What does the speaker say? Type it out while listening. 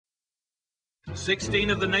16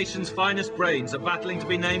 of the nation's finest brains are battling to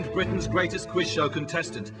be named Britain's greatest quiz show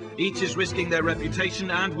contestant. Each is risking their reputation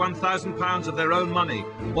and £1,000 of their own money.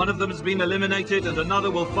 One of them has been eliminated and another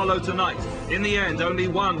will follow tonight. In the end, only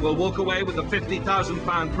one will walk away with the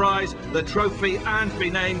 £50,000 prize, the trophy, and be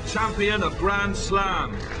named champion of Grand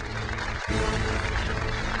Slam.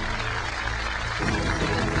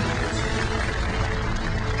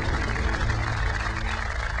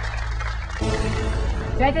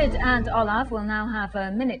 David and Olav will now have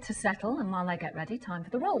a minute to settle, and while they get ready, time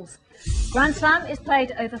for the rules. Grand Slam is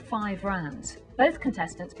played over 5 rounds. Both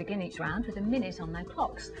contestants begin each round with a minute on their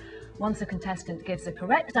clocks. Once a contestant gives a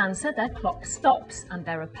correct answer, their clock stops and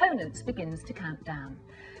their opponent begins to count down.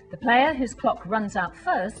 The player whose clock runs out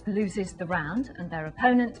first loses the round, and their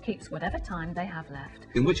opponent keeps whatever time they have left.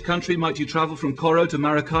 In which country might you travel from Coro to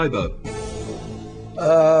Maracaibo?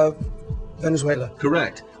 Venezuela.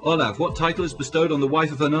 Correct. Olav, what title is bestowed on the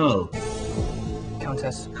wife of an earl?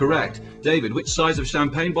 Countess. Correct. David, which size of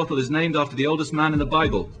champagne bottle is named after the oldest man in the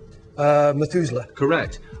Bible? Methuselah.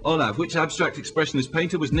 Correct. Olav, which abstract expressionist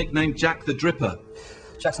painter was nicknamed Jack the Dripper?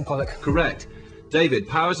 Jackson Pollock. Correct. David,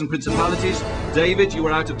 powers and principalities. David, you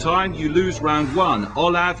are out of time. You lose round 1.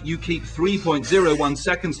 Olav, you keep 3.01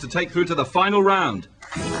 seconds to take through to the final round.